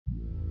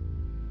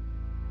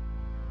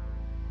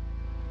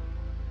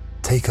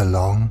Take a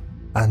long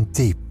and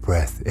deep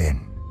breath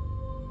in.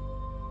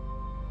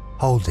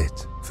 Hold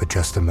it for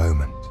just a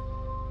moment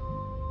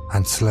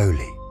and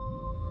slowly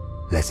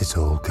let it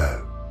all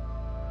go.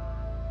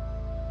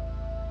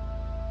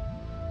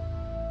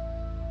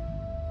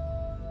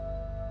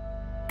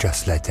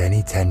 Just let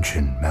any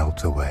tension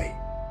melt away.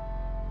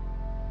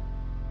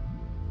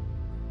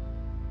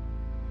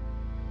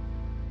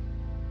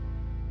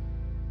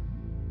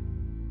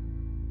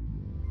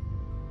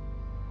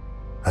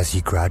 As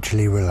you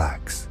gradually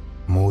relax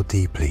more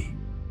deeply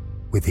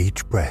with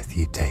each breath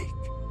you take,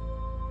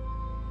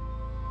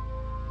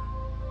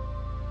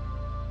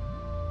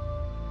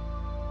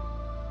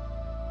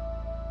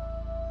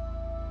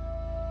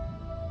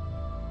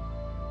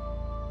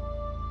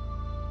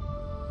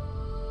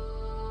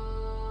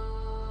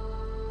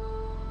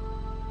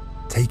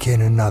 take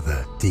in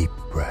another deep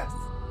breath,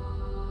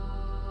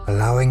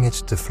 allowing it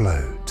to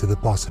flow to the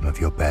bottom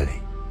of your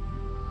belly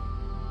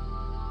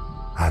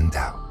and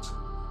out.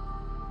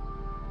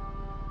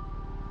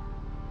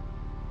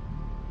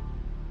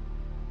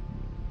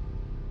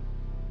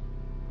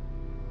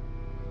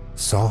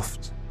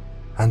 Soft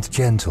and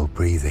gentle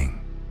breathing.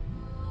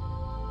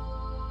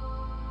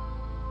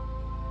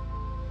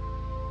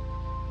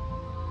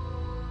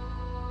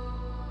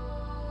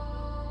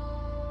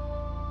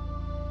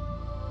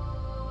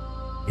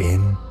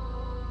 In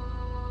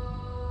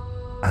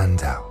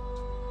and out.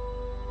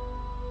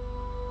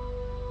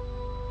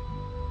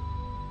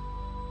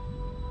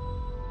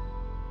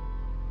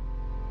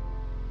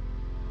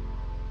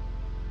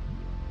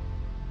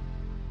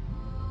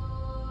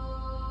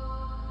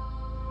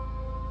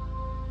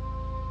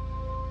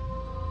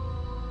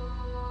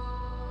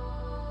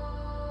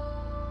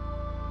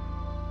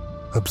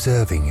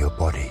 Observing your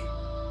body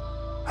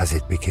as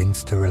it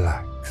begins to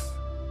relax.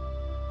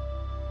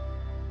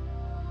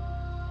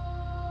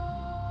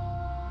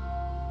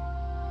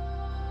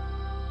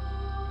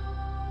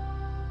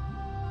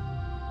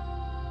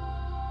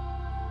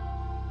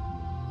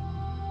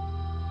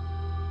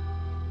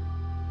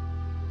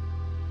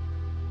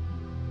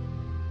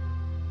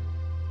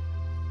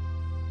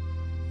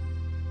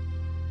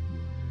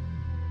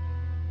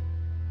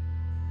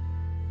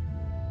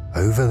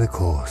 Over the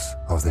course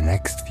of the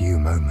next few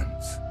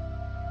moments,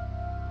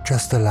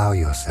 just allow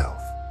yourself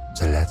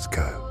to let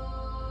go.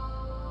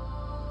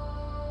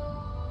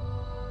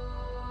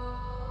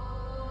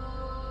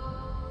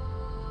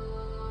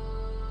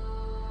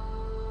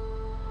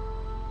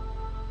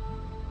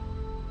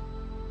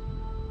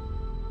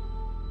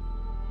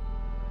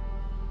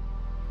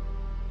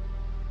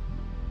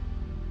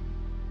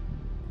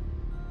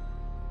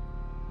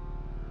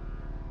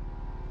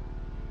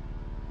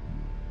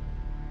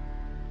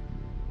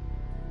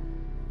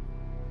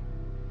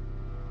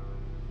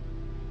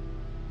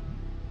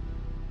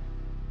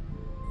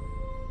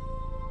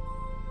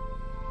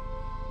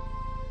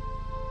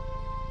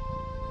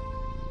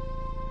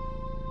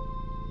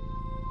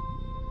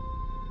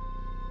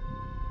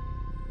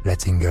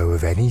 Letting go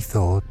of any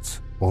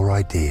thoughts or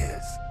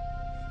ideas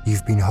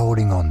you've been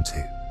holding on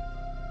to.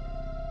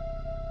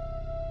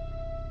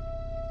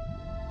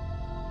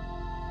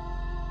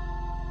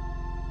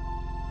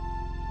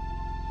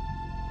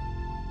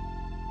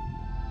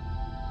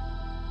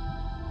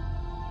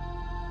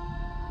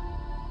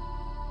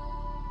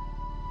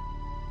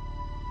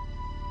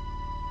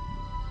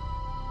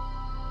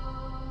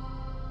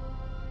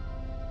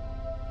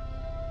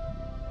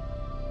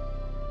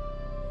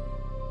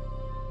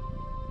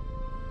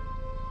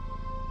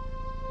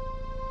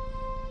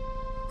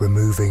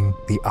 Removing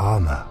the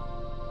armor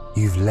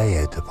you've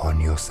layered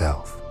upon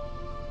yourself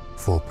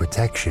for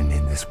protection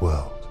in this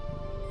world.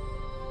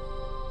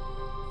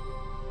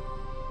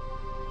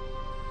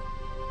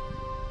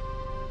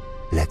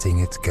 Letting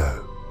it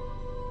go.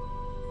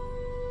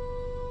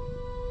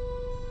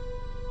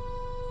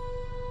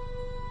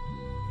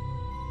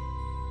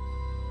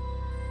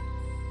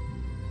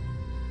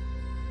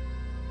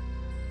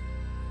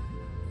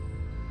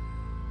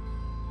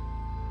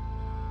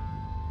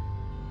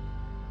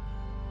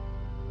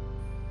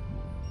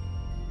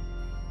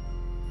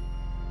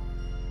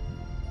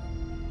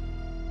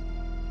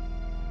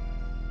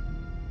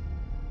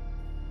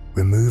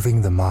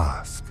 Removing the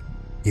mask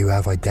you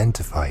have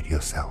identified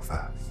yourself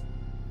as.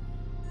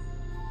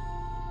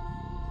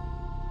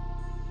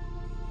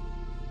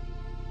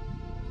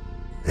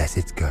 Let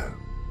it go.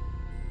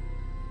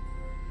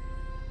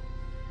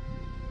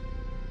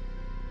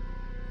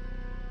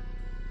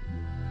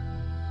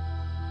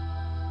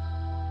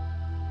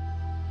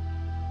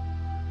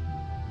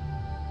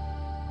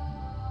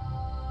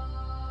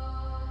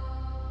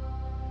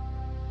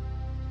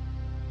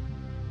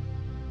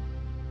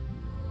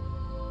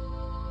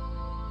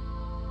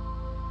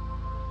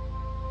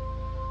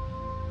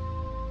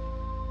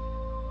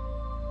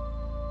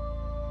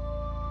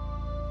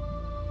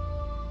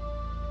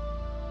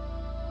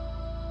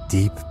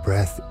 Deep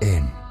breath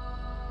in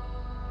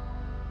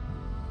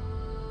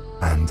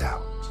and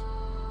out.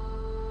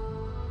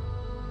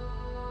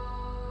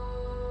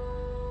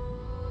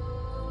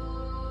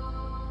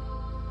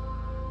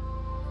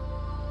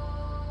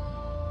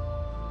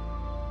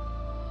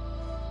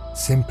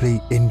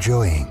 simply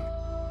enjoying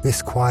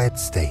this quiet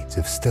state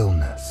of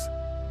stillness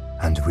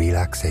and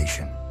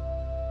relaxation.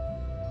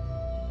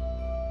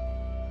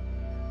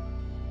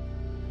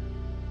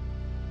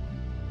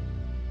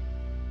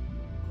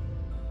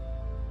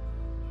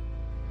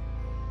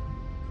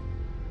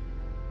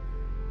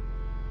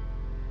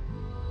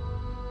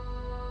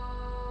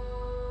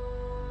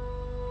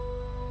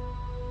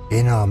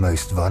 In our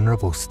most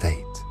vulnerable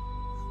state,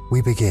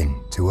 we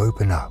begin to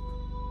open up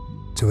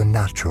to a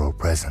natural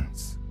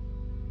presence,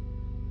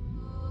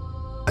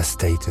 a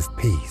state of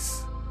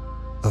peace,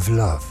 of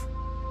love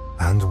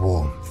and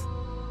warmth.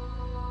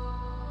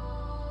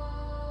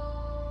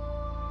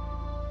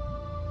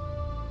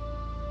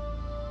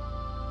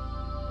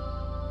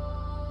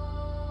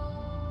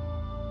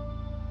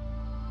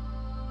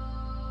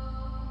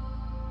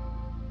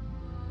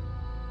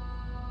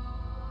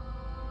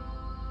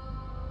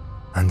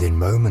 And in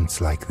moments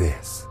like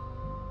this,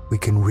 we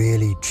can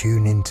really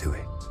tune into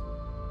it,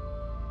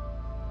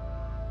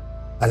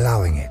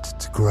 allowing it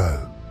to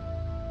grow,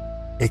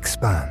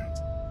 expand,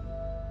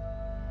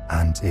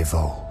 and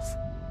evolve.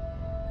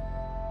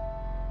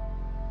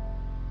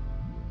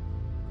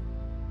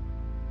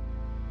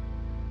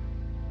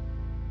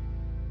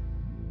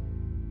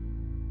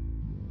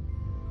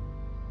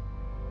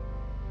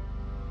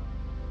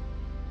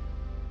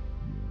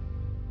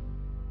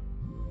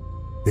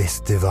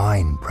 This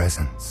divine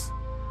presence,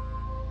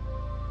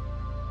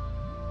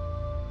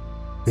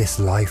 this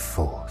life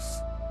force,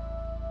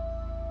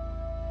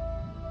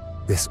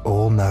 this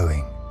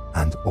all-knowing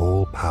and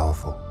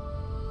all-powerful,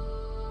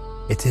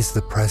 it is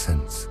the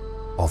presence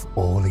of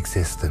all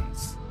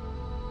existence.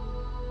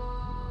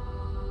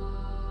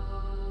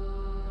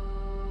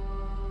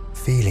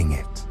 Feeling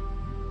it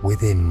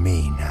within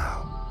me now.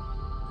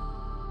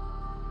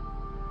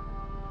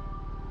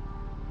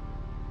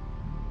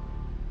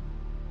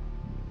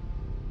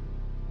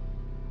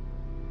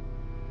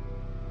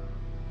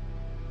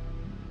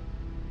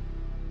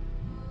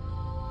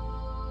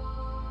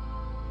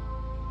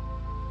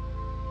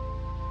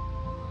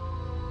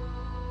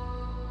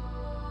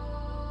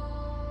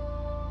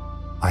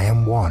 I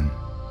am one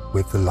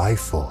with the life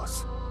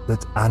force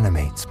that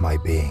animates my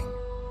being.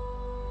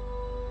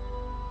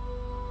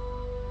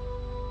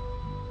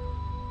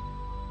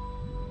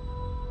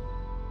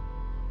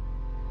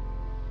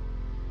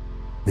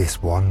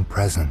 This one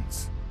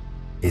presence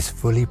is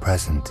fully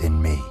present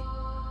in me.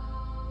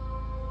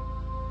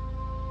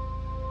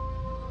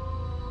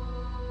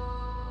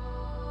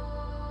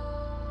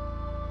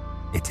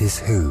 It is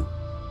who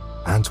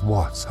and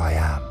what I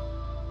am.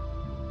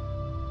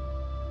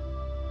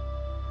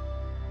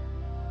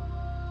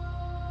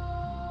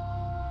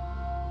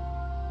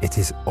 It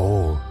is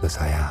all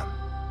that I am.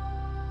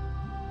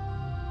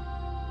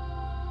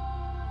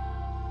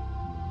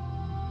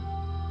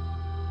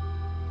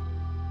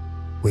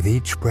 With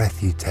each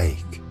breath you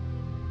take,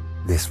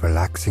 this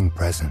relaxing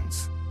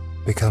presence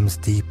becomes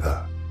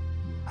deeper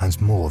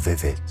and more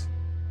vivid.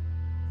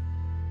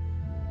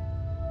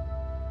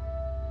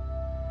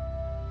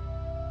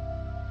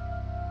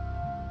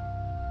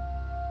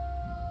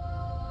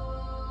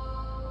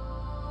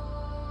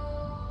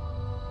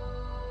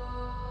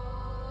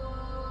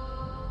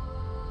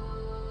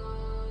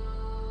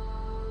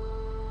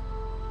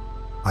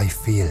 I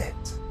feel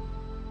it.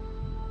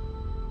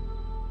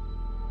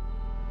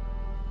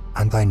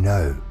 And I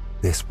know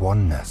this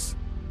oneness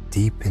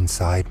deep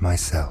inside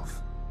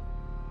myself.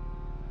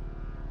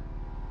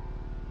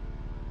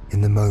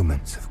 In the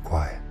moments of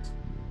quiet.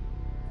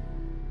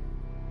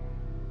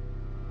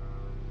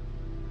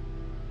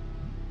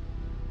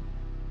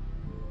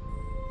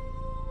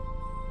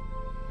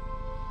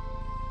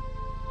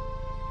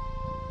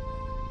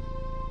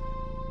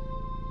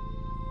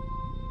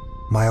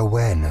 My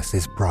awareness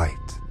is bright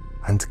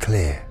and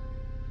clear,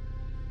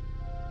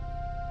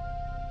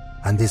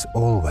 and is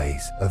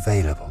always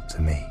available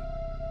to me.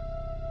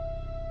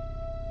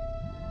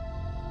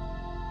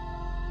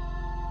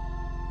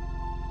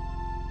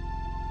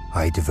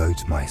 I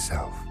devote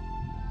myself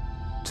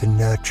to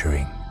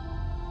nurturing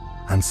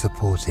and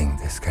supporting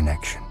this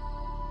connection.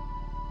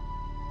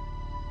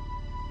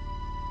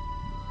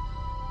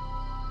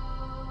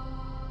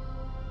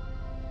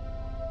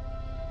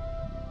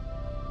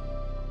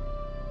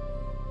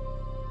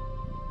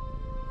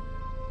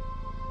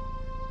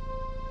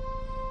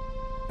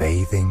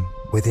 Bathing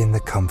within the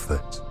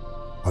comfort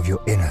of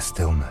your inner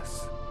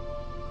stillness.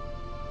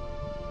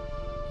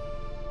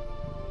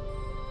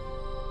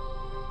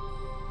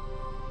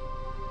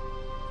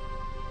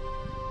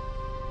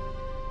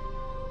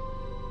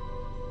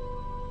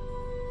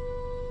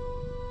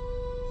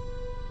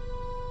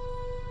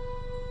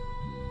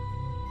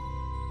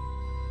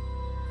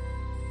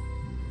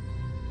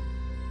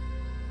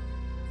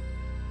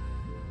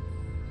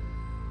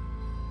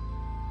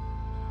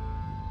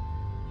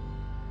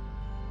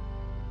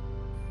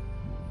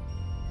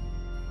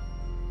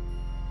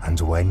 And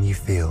when you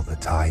feel the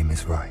time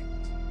is right,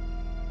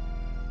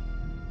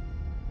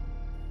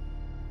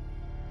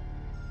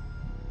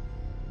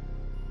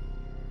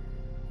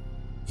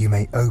 you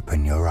may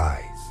open your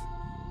eyes.